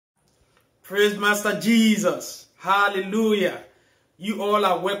Praise Master Jesus. Hallelujah. You all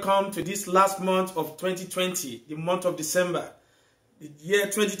are welcome to this last month of 2020, the month of December. The year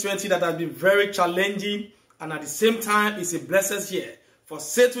 2020 that has been very challenging, and at the same time is a blessed year. For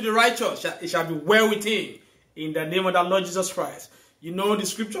say to the righteous, it shall be well with him, in the name of the Lord Jesus Christ. You know, the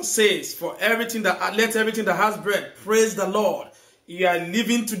scripture says, let everything that has breath praise the Lord. You are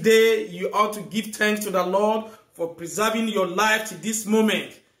living today, you ought to give thanks to the Lord for preserving your life to this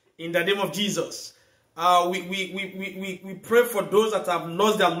moment, in the name of Jesus. We pray for those that have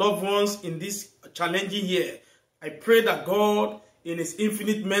lost their loved ones in this challenging year. I pray that God, in his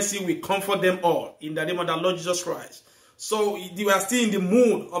infinite mercy, will comfort them all, in the name of the Lord Jesus Christ. So you are still in the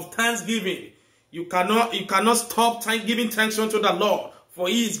mood of thanksgiving. You cannot stop giving thanks unto the Lord, for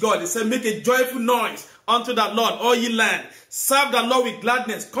he is God. He said, make a joyful noise unto the Lord, all ye land. Serve the Lord with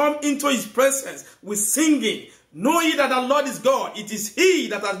gladness. Come into his presence with singing. Know ye that the Lord is God. It is he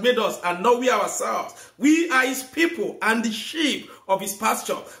that has made us, and not we ourselves. We are his people and the sheep of his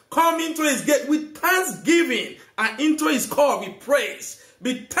pasture. Come into his gate with thanksgiving, and into his court with praise.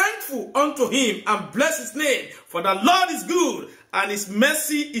 Be thankful unto him and bless his name. For the Lord is good, and his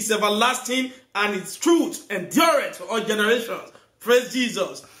mercy is everlasting, and his truth endureth to all generations. Praise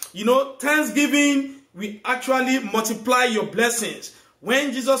Jesus. You know, thanksgiving will actually multiply your blessings.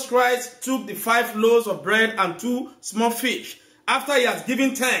 When Jesus Christ took the 5 loaves of bread and 2 small fish, after he has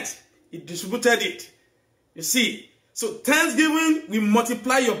given thanks, he distributed it. You see, so thanksgiving will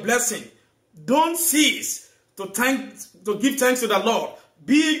multiply your blessing. Don't cease to give thanks to the Lord.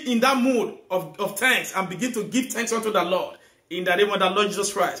 Be in that mood of thanks and begin to give thanks unto the Lord, in the name of the Lord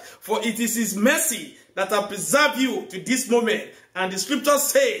Jesus Christ. For it is his mercy that has preserved you to this moment. And the scripture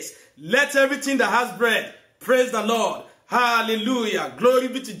says, let everything that has breath praise the Lord. Hallelujah. Glory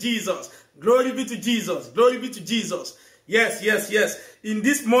be to Jesus. Glory be to Jesus. Glory be to Jesus. Yes, yes, yes. In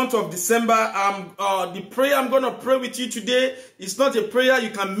this month of December, the prayer I'm going to pray with you today is not a prayer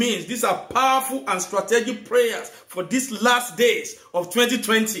you can miss. These are powerful and strategic prayers for these last days of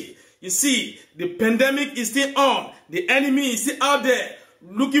 2020. You see, the pandemic is still on. The enemy is still out there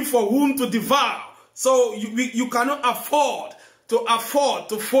looking for whom to devour. So you cannot afford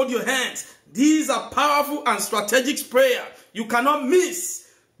to fold your hands. These are powerful and strategic prayer. You cannot miss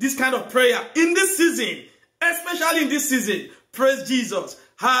this kind of prayer in this season, especially in this season. Praise Jesus.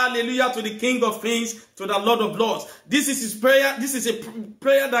 Hallelujah to the King of Kings, to the Lord of Lords. This is his prayer. This is a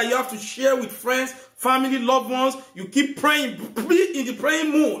prayer that you have to share with friends, family, loved ones. You keep praying. Be in the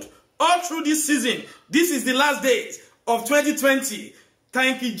praying mood all through this season. This is the last days of 2020.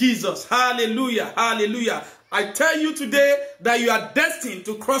 Thank you, Jesus. Hallelujah. Hallelujah. I tell you today that you are destined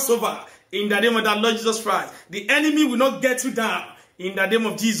to cross over in the name of the Lord Jesus Christ. The enemy will not get you down in the name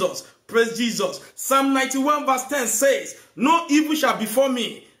of Jesus. Praise Jesus. Psalm 91 verse 10 says, no evil shall befall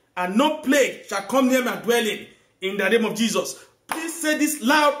me, and no plague shall come near my dwelling, in the name of Jesus. Please say this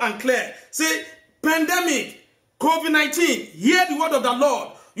loud and clear. Say, pandemic, COVID-19, hear the word of the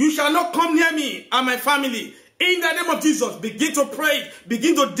Lord. You shall not come near me and my family. In the name of Jesus, begin to pray,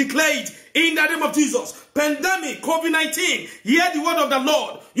 begin to declare it. In the name of Jesus, pandemic, COVID-19, hear the word of the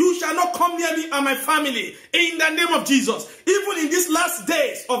Lord. You shall not come near me and my family. In the name of Jesus, even in these last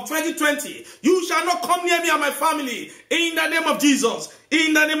days of 2020, you shall not come near me and my family. In the name of Jesus,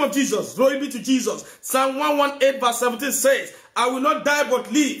 in the name of Jesus, glory be to Jesus. Psalm 118 verse 17 says, I will not die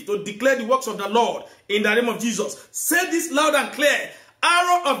but live to declare the works of the Lord. In the name of Jesus, say this loud and clear.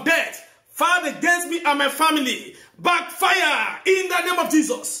 Arrow of death fired against me and my family, backfire in the name of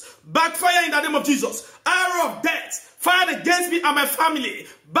Jesus. Backfire in the name of Jesus. Arrow of death fired against me and my family,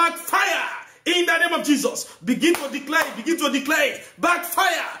 backfire in the name of Jesus. Begin to declare it. Begin to declare it.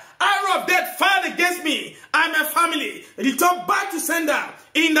 Backfire. Arrow of death fired against me and my family, return back to sender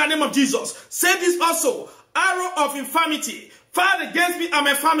in the name of Jesus. Say this also. Arrow of infirmity fired against me and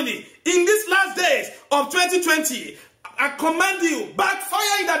my family in these last days of 2020. I command you,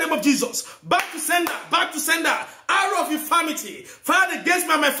 backfire in the name of Jesus. Back to sender, back to sender. Arrow of infirmity, fired against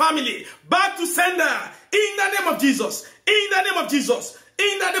me and my family. Back to sender, in the name of Jesus. In the name of Jesus.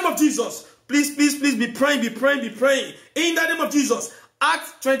 In the name of Jesus. Please, please, please be praying, be praying, be praying. In the name of Jesus.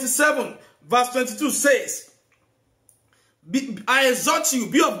 Acts 27, verse 22 says, I exhort you,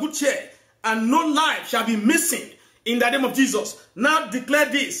 be of good cheer, and no life shall be missing. In the name of Jesus. Now declare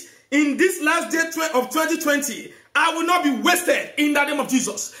this. In this last day of 2020, I will not be wasted in the name of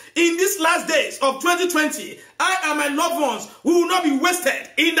Jesus. In these last days of 2020, I and my loved ones will not be wasted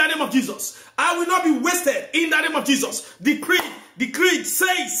in the name of Jesus. I will not be wasted in the name of Jesus. Decree, say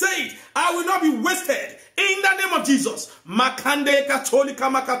it. I will not be wasted in the name of Jesus. Makande Katolika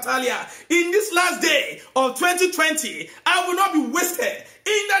Makatalia. In this last day of 2020, I will not be wasted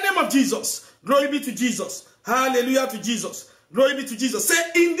in the name name of Jesus. Glory be to Jesus. Hallelujah to Jesus. Glory be to Jesus. Say,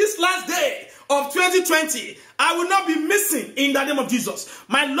 in this last day of 2020, I will not be missing in the name of Jesus.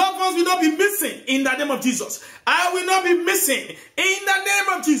 My loved ones will not be missing in the name of Jesus. I will not be missing in the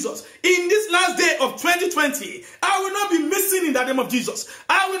name of Jesus. In this last day of 2020, I will not be missing in the name of Jesus.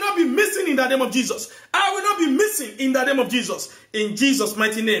 I will not be missing in the name of Jesus. I will not be missing in the name of Jesus. In Jesus'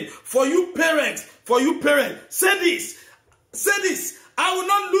 mighty name. For you parents, say this. I will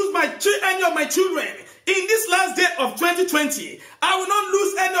not lose any of my children. In this last day of 2020, I will not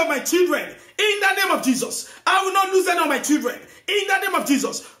lose any of my children. In the name of Jesus, I will not lose any of my children. In the name of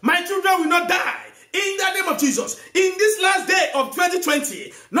Jesus, my children will not die. In the name of Jesus, in this last day of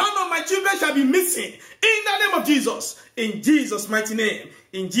 2020, none of my children shall be missing. In the name of Jesus, in Jesus' mighty name,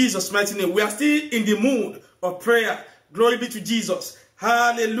 in Jesus' mighty name. We are still in the mood of prayer. Glory be to Jesus.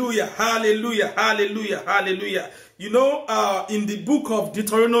 Hallelujah, hallelujah, hallelujah, hallelujah. You know, in the book of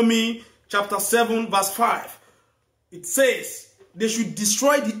Deuteronomy, chapter 7, verse 5, it says they should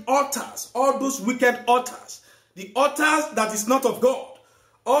destroy the altars, all those wicked altars, the altars that is not of God,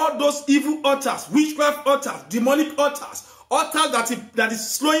 all those evil altars, witchcraft altars, demonic altars, altars that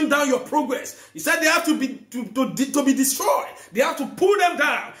is slowing down your progress. He said they have to be destroyed. They have to pull them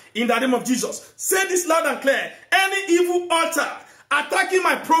down in the name of Jesus. Say this loud and clear. Any evil altar attacking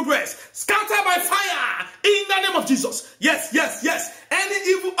my progress, scatter by fire in the name of Jesus. Yes, yes, yes. Any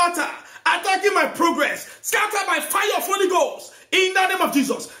evil altar attacking my progress, scatter by fire of Holy Ghost in the name of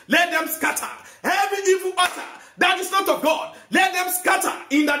Jesus. Let them scatter. Every evil altar that is not of God, let them scatter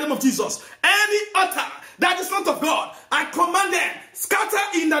in the name of Jesus. Any altar that is not of God, I command them,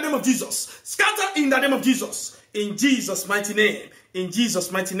 scatter in the name of Jesus. Scatter in the name of Jesus. In Jesus' mighty name. In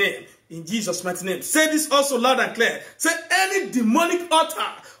Jesus' mighty name. In Jesus' mighty name. Say this also loud and clear. Say, any demonic altar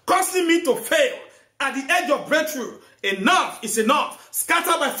causing me to fail at the edge of breakthrough, enough is enough.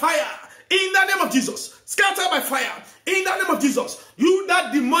 Scatter by fire in the name of Jesus. Scatter by fire in the name of Jesus. You,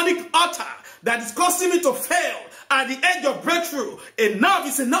 that demonic altar that is causing me to fail at the edge of breakthrough, enough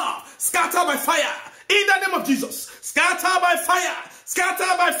is enough. Scatter by fire in the name of Jesus. Scatter by fire.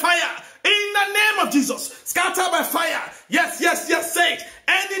 Scatter by fire in the name of Jesus. Scatter by fire. Yes, yes, yes, say it.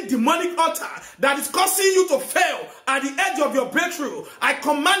 Any demonic altar that is causing you to fail at the edge of your breakthrough, I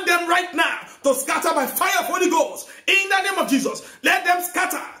command them right now to scatter by fire of Holy Ghost in the name of Jesus. Let them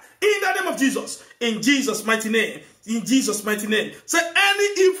scatter in the name of Jesus. In Jesus' mighty name. In Jesus' mighty name. Say,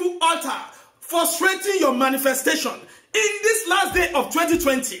 any evil altar frustrating your manifestation in this last day of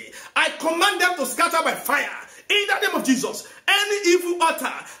 2020, I command them to scatter by fire in the name of Jesus. Any evil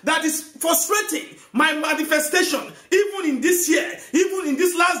altar that is frustrating my manifestation, even in this year, even in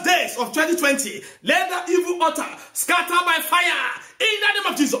these last days of 2020, let that evil altar scatter by fire in the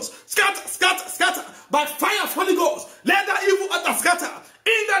name of Jesus. Scatter, scatter, scatter by fire of Holy Ghost. Let that evil altar scatter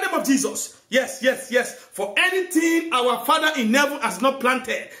in the name of Jesus. Yes, yes, yes. For anything our Father in heaven has not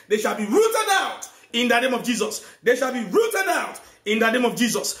planted, they shall be rooted out in the name of Jesus. They shall be rooted out in the name of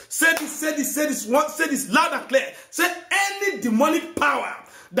Jesus. Say this, say this, say this, say this loud and clear. Say, any demonic power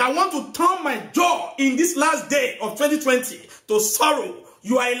that want to turn my joy in this last day of 2020 to sorrow,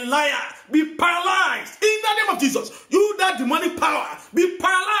 you are a liar. Be paralyzed in the name of Jesus. You, that demonic power, be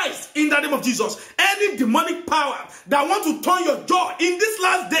paralyzed in the name of Jesus. Any demonic power that want to turn your joy in these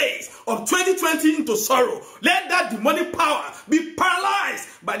last days of 2020 into sorrow, let that demonic power be paralyzed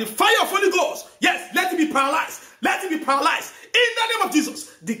by the fire of Holy Ghost. Yes, let it be paralyzed. Let it be paralyzed. In the name of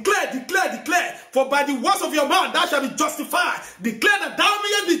Jesus, declare, declare, declare. For by the words of your mouth thou shalt be justified. Declare that thou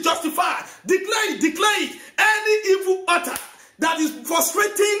mayest be justified. Declare it, declare it. Any evil altar that is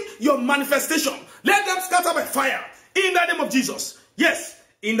frustrating your manifestation, let them scatter by fire. In the name of Jesus. Yes,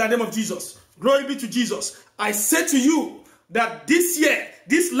 in the name of Jesus. Glory be to Jesus. I say to you that this year,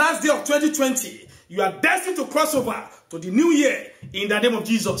 this last day of 2020, you are destined to cross over to the new year in the name of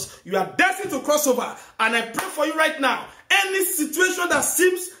Jesus. You are destined to cross over. And I pray for you right now. Any situation that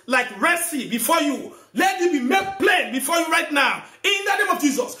seems like Red Sea before you, let it be made plain before you right now. In the name of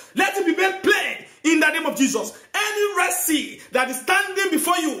Jesus. Let it be made plain in the name of Jesus. Any Red Sea that is standing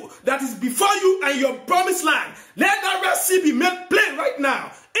before you, that is before you and your promised land, let that Red Sea be made plain right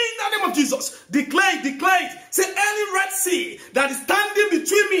now. In the name of Jesus, declare it, declare it. Say, any Red Sea that is standing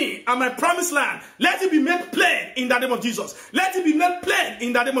between me and my promised land, let it be made plain in the name of Jesus. Let it be made plain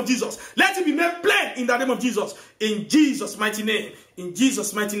in the name of Jesus. Let it be made plain in the name of Jesus. In Jesus' mighty name. In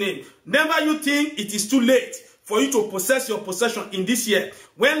Jesus' mighty name. Never you think it is too late for you to possess your possession in this year.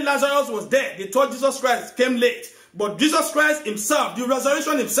 When Lazarus was dead, they thought Jesus Christ came late. But Jesus Christ himself, the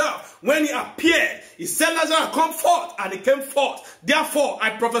resurrection himself, when he appeared, he said, Lazarus, come forth, and he came forth. Therefore,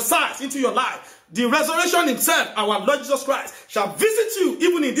 I prophesy into your life. the resurrection himself, our Lord Jesus Christ, shall visit you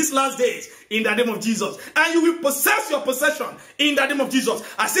even in these last days in the name of Jesus. And you will possess your possession in the name of Jesus.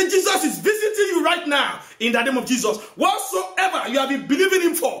 I say Jesus is visiting you right now in the name of Jesus. Whatsoever you have been believing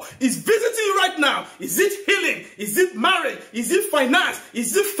him for is visiting you right now. Is it healing? Is it marriage? Is it finance?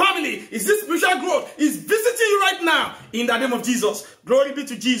 Is it family? Is it spiritual growth? Is visiting you right now in the name of Jesus. Glory be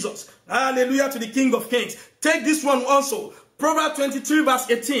to Jesus. Hallelujah to the King of Kings. Take this one also. Proverbs 23 verse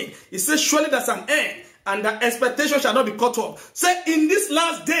 18. It says, surely there's an end, and the expectation shall not be cut off. Say, in this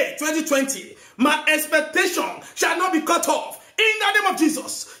last day, 2020, my expectation shall not be cut off. In the name of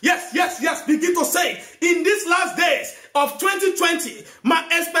Jesus. Yes, yes, yes. Begin to say, in these last days of 2020, my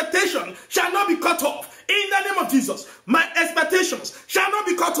expectation shall not be cut off. In the name of Jesus. My expectations shall not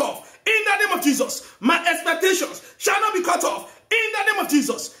be cut off. In the name of Jesus. My expectations shall not be cut off. In the name of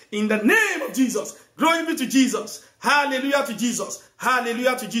Jesus. In the name of Jesus. Glory be to Jesus. Hallelujah to Jesus.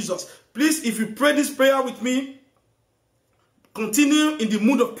 Hallelujah to Jesus. Please, if you pray this prayer with me, continue in the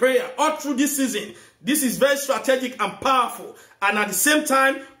mood of prayer all through this season. This is very strategic and powerful. And at the same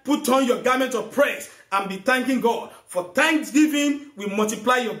time, put on your garment of praise and be thanking God. For thanksgiving will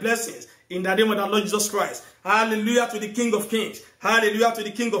multiply your blessings in the name of the Lord Jesus Christ. Hallelujah to the King of Kings. Hallelujah to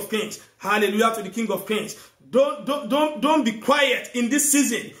the King of Kings. Hallelujah to the King of Kings. Don't be quiet in this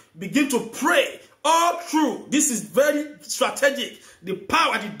season. Begin to pray all through. This is very strategic. The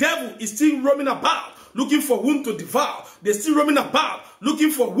power, the devil is still roaming about, looking for whom to devour. They're still roaming about,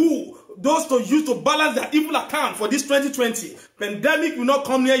 looking for those to use to balance their evil account for this 2020. Pandemic will not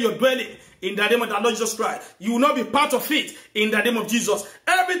come near your dwelling in the name of the Lord Jesus Christ. You will not be part of it in the name of Jesus.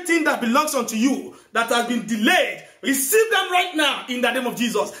 Everything that belongs unto you that has been delayed, receive them right now in the name of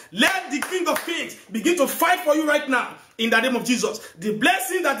Jesus. Let the King of Kings begin to fight for you right now in the name of Jesus. The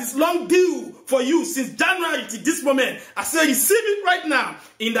blessing that is long due for you since January to this moment, I say receive it right now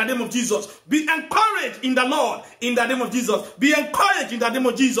in the name of Jesus. Be encouraged in the Lord in the name of Jesus. Be encouraged in the name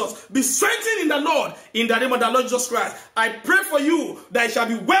of Jesus. Be strengthened in the Lord in the name of the Lord Jesus Christ. I pray for you that it shall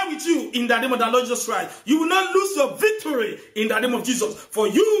be well with you in the name of the Lord Jesus Christ. You will not lose your victory in the name of Jesus. For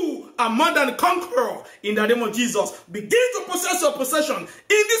you are more than a conqueror in the name of Jesus. Begin to possess your possession in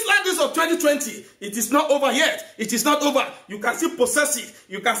this last days of 2020. It is not over yet. It is not over. You can still possess it.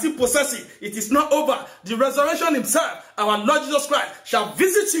 You can still possess it. It is not over. The resurrection himself, our Lord Jesus Christ, shall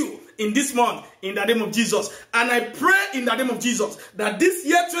visit you in this month in the name of Jesus. And I pray in the name of Jesus that this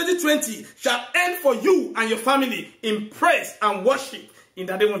year 2020 shall end for you and your family in praise and worship in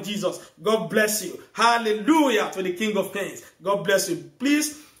the name of Jesus. God bless you. Hallelujah to the King of Kings. God bless you.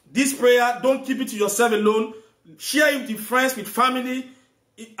 Please, this prayer, don't keep it to yourself alone. Share it with friends, with family,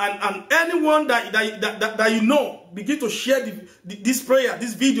 and anyone that you know. Begin to share this prayer,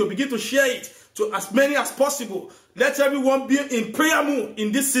 this video. Begin to share it to as many as possible. Let everyone be in prayer mood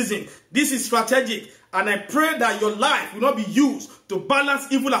in this season. This is strategic. And I pray that your life will not be used to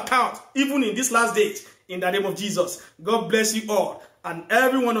balance evil accounts, even in these last days, in the name of Jesus. God bless you all, and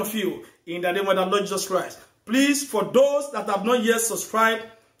every one of you, in the name of the Lord Jesus Christ. Please, for those that have not yet subscribed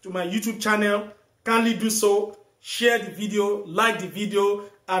to my YouTube channel, kindly do so. Share the video, like the video,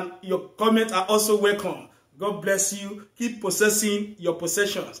 and your comments are also welcome. God bless you. Keep possessing your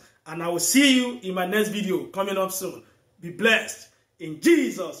possessions. And I will see you in my next video coming up soon. Be blessed. In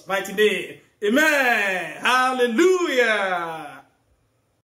Jesus' mighty name. Amen. Hallelujah.